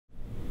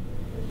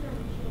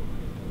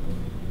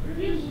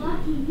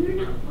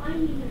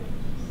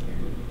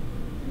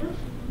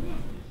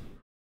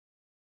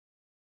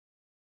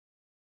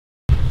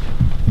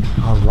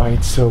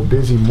Alright, so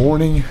busy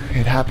morning.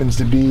 It happens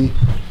to be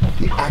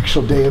the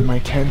actual day of my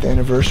 10th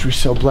anniversary.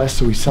 So blessed.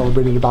 So we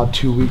celebrated about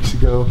 2 weeks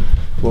ago.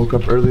 Woke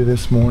up early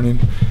this morning,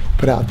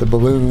 put out the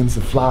balloons,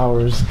 the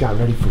flowers, got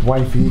ready for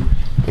wifey,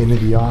 into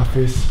the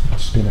office.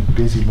 It's been a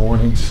busy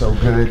morning, so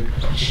good.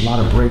 A lot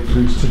of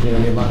breakthroughs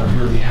today, a lot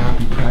of really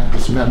happy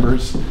practice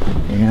members.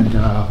 And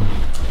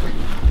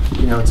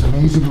you know, it's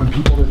amazing when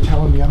people are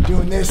telling me I'm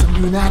doing this, I'm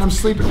doing that, I'm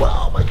sleeping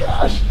well, oh my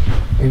gosh.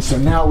 And so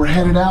now we're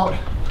headed out.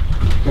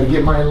 Gotta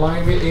get my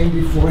alignment in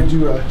before I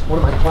do one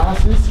of my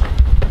classes.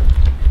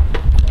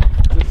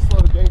 It's a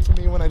slow day for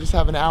me when I just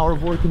have an hour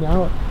of working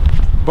out.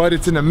 But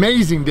it's an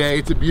amazing day.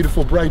 It's a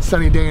beautiful, bright,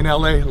 sunny day in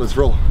LA. Let's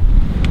roll.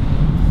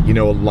 You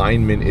know,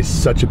 alignment is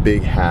such a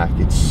big hack.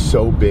 It's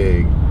so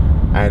big.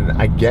 And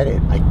I get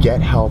it. I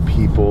get how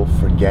people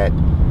forget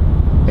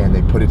and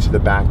they put it to the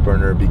back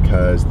burner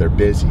because they're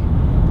busy.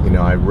 You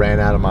know, I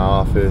ran out of my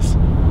office,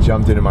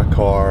 jumped into my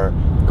car,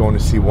 going to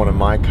see one of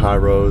my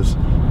chiros.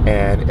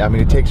 And I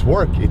mean, it takes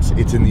work. It's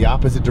in the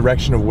opposite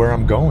direction of where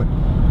I'm going.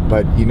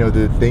 But you know,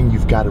 the thing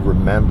you've got to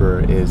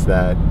remember is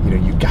that, you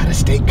know, you've got to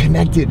stay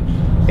connected,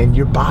 and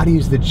your body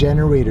is the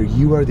generator.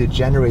 You are the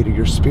generator.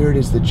 Your spirit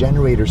is the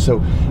generator. So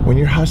when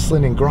you're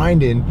hustling and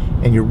grinding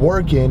and you're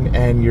working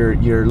and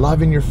you're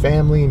loving your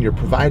family and you're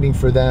providing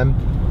for them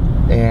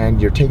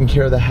and you're taking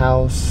care of the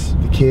house,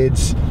 the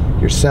kids,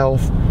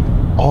 yourself,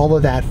 all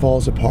of that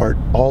falls apart.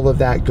 All of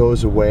that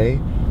goes away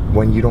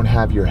when you don't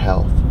have your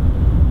health.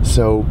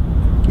 So,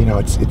 you know,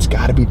 it's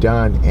got to be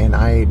done. And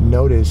I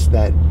noticed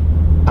that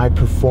I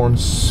perform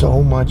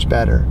so much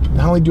better.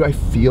 Not only do I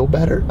feel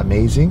better,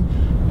 amazing,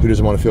 who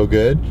doesn't want to feel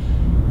good,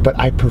 but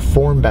I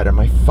perform better.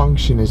 My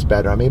function is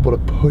better. I'm able to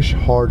push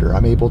harder.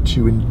 I'm able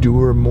to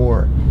endure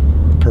more.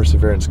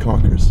 Perseverance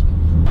conquers.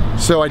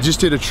 So I just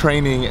did a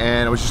training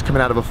and I was just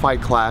coming out of a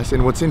fight class,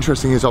 and what's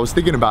interesting is I was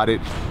thinking about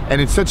it, and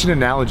it's such an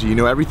analogy. You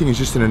know, everything is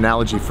just an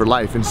analogy for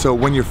life. And so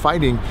when you're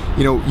fighting,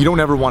 you know, you don't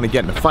ever want to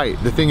get in a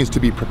fight. The thing is to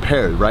be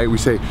prepared, right? We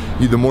say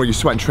the more you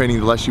sweat in training,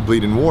 the less you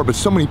bleed in war. But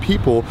so many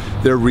people,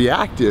 they're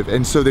reactive,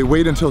 and so they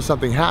wait until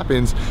something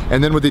happens,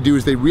 and then what they do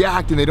is they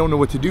react and they don't know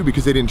what to do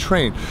because they didn't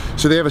train.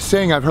 So they have a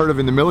saying I've heard of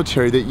in the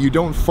military that you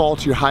don't fall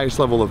to your highest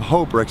level of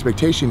hope or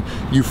expectation,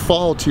 you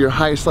fall to your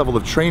highest level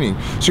of training.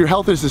 So your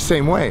health is the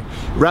same way.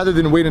 Rather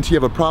than wait until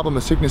you have a problem,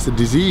 a sickness, a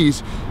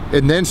disease,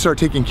 and then start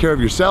taking care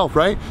of yourself,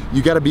 right?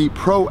 You gotta be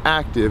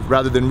proactive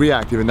rather than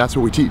reactive, and that's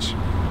what we teach.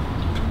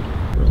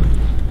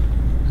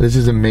 This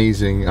is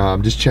amazing.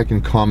 Just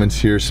checking comments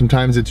here.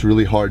 Sometimes it's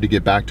really hard to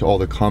get back to all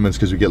the comments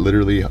because we get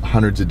literally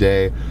hundreds a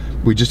day.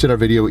 We just did our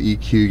video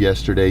EQ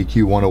yesterday,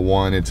 EQ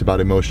 101. It's about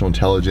emotional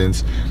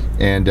intelligence.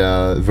 And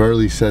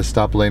Verly says,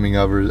 stop blaming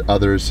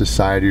others,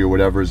 society, or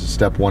whatever is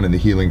step one in the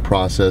healing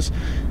process.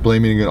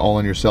 Blaming it all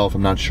on yourself,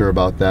 I'm not sure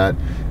about that.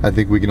 I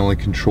think we can only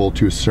control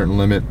to a certain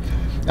limit.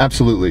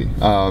 Absolutely.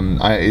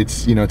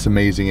 It's, you know, it's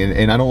amazing,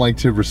 and I don't like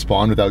to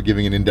respond without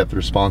giving an in-depth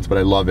response, but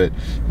I love it.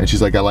 And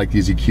she's like, I like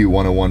these EQ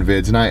 101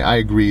 vids, and I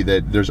agree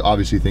that there's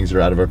obviously things that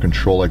are out of our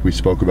control, like we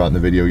spoke about in the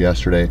video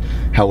yesterday.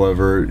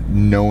 However,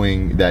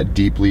 knowing that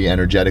deeply,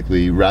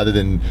 energetically, rather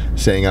than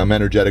saying I'm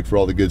energetic for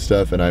all the good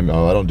stuff and I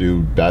don't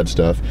do bad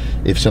stuff,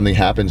 if something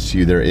happens to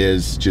you, there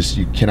is just,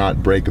 you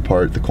cannot break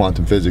apart the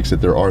quantum physics,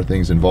 that there are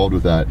things involved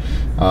with that.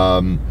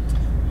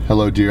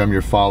 Hello dear, I'm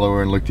your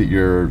follower and looked at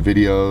your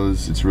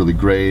videos. It's really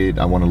great.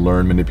 I want to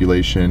learn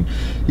manipulation.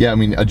 Yeah, I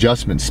mean,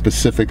 adjustments,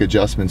 specific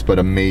adjustments, but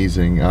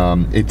amazing.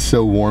 It's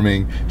so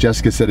warming.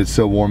 Jessica said it's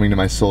so warming to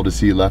my soul to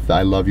see you left the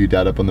I love you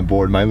dad up on the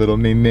board. My little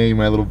name,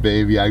 my little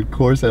baby. Of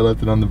course I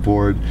left it on the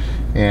board.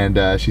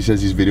 And she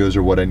says these videos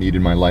are what I need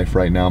in my life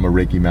right now. I'm a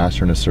Reiki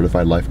master and a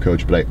certified life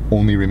coach, but I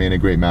only remain a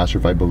great master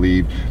if I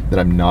believe that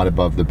I'm not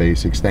above the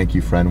basics. Thank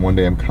you, friend. One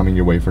day I'm coming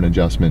your way for an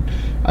adjustment.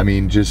 I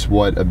mean, just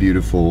what a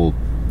beautiful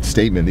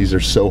statement. These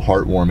are so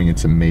heartwarming.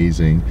 It's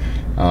amazing.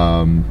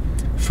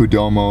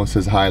 Fudomo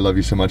says, hi, I love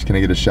you so much. Can I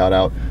get a shout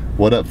out?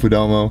 What up,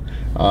 Fudomo?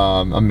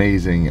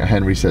 Amazing.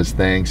 Henry says,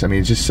 thanks. I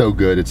mean, it's just so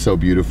good. It's so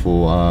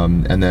beautiful.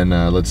 And then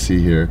let's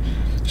see here.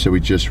 So we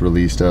just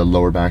released a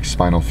lower back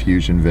spinal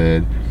fusion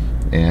vid,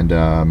 and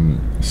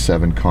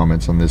 7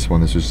 comments on this one.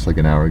 This was just like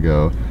an hour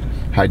ago.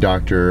 Hi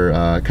doctor,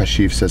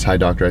 Kashif says, hi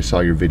doctor, I saw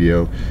your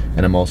video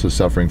and I'm also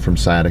suffering from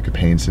sciatica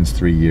pain since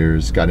 3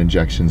 years. Got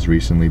injections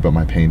recently, but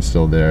my pain's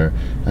still there.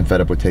 I'm fed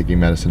up with taking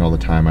medicine all the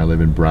time. I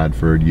live in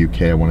Bradford,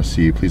 UK. I want to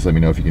see you. Please let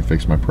me know if you can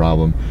fix my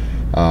problem.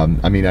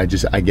 I mean, I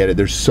get it.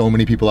 There's so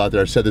many people out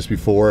there. I've said this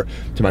before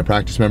to my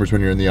practice members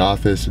when you're in the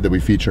office that we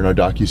feature in our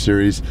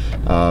docu-series.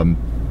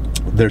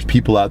 There's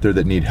people out there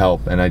that need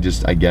help, and I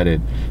get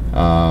it.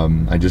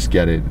 I just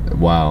get it.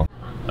 Wow.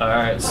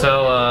 Alright,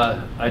 so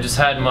I just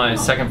had my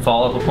second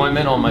follow-up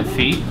appointment on my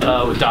feet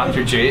with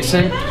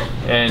DrJason,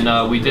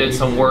 and we did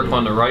some work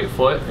on the right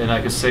foot, and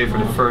I could say for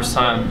the first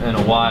time in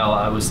a while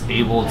I was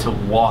able to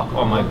walk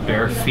on my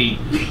bare feet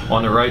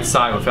on the right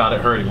side without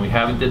it hurting. We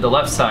haven't did the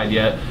left side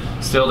yet,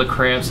 still the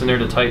cramps in there,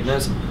 the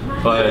tightness,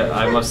 But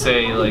I must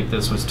say, like,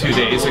 this was 2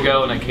 days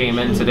ago, and I came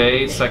in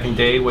today, second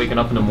day, waking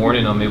up in the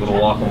morning, I'm able to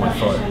walk on my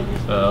foot.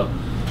 So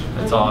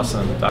it's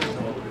awesome.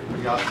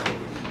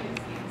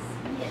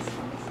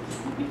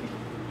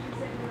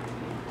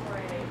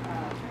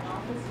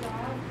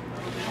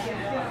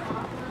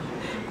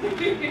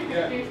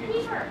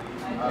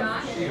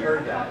 She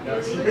heard that.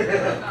 No, she heard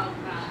that.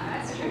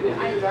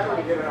 That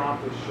would get an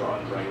office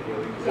shot, right?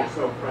 Because they're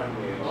so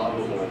friendly and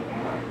lovable.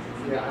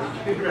 Yeah,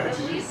 I can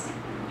imagine.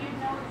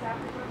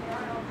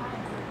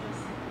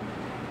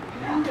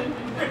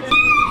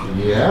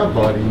 Yeah,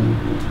 buddy.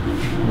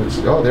 Let's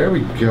go. There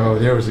we go.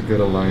 There was a good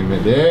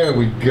alignment. There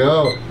we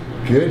go.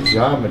 Good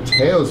job.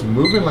 Mateo's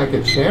moving like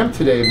a champ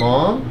today,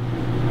 Mom.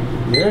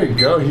 There you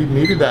go. He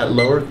needed that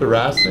lower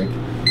thoracic.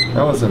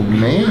 That was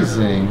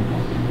amazing.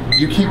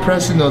 You keep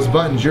pressing those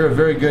buttons. You're a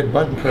very good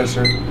button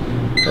presser.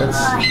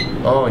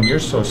 Oh, and you're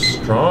so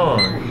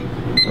strong.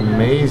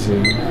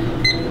 Amazing.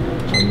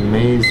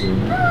 Amazing.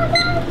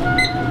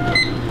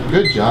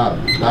 Good job.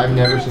 I've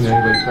never seen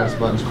anybody press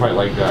buttons quite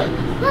like that.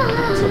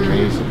 It's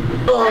amazing.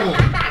 Oh,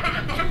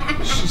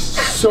 she's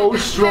so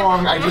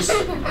strong.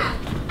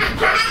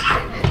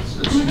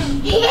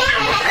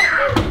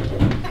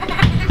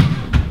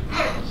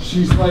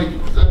 She's like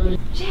 30.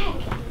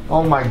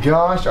 Oh my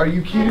gosh, are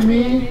you kidding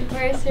me?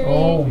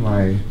 Oh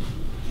my.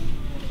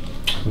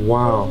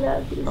 Wow.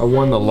 I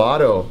won the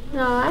lotto.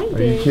 No, I did.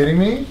 Are you kidding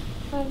me?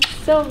 I'm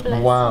so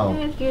blessed. Wow.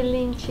 You're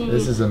lynching.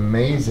 This is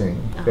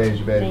amazing.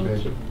 Beige, beige,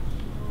 beige.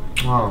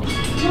 Wow. A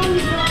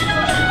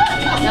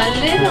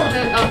little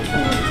bit of.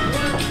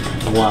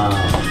 Wow.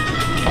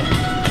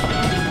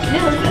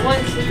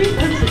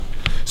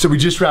 So we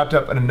just wrapped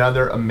up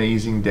another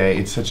amazing day.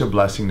 It's such a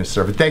blessing to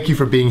serve. And thank you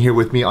for being here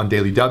with me on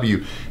Daily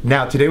W.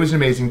 Now, today was an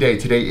amazing day.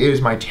 Today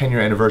is my 10-year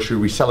anniversary.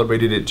 We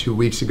celebrated it 2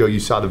 weeks ago. You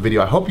saw the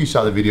video. I hope you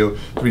saw the video,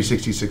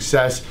 360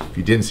 Success. If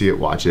you didn't see it,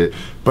 watch it.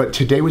 But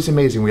today was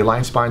amazing. We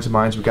aligned spines and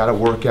minds. We got a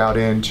workout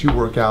in, 2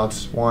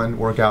 workouts, 1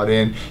 workout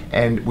in,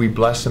 and we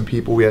blessed some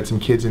people. We had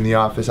some kids in the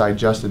office. I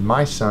adjusted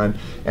my son,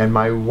 and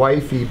my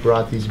wifey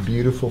brought these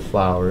beautiful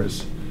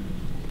flowers.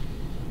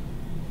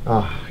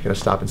 Oh, I gotta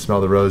stop and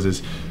smell the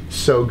roses.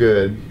 So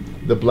good.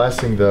 The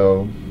blessing,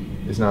 though,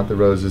 is not the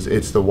roses,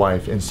 it's the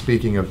wife. And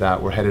speaking of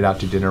that, we're headed out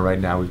to dinner right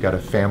now. We've got a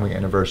family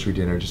anniversary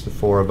dinner, just the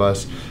 4 of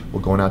us.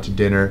 We're going out to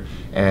dinner,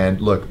 and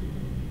look,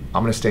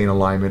 I'm gonna stay in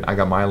alignment. I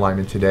got my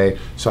alignment today,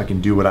 so I can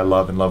do what I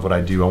love and love what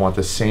I do. I want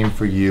the same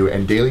for you,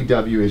 and Daily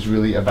W is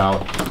really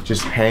about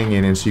just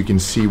hanging in so you can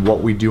see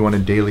what we do on a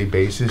daily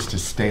basis to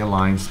stay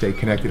aligned, stay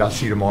connected. I'll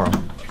see you tomorrow.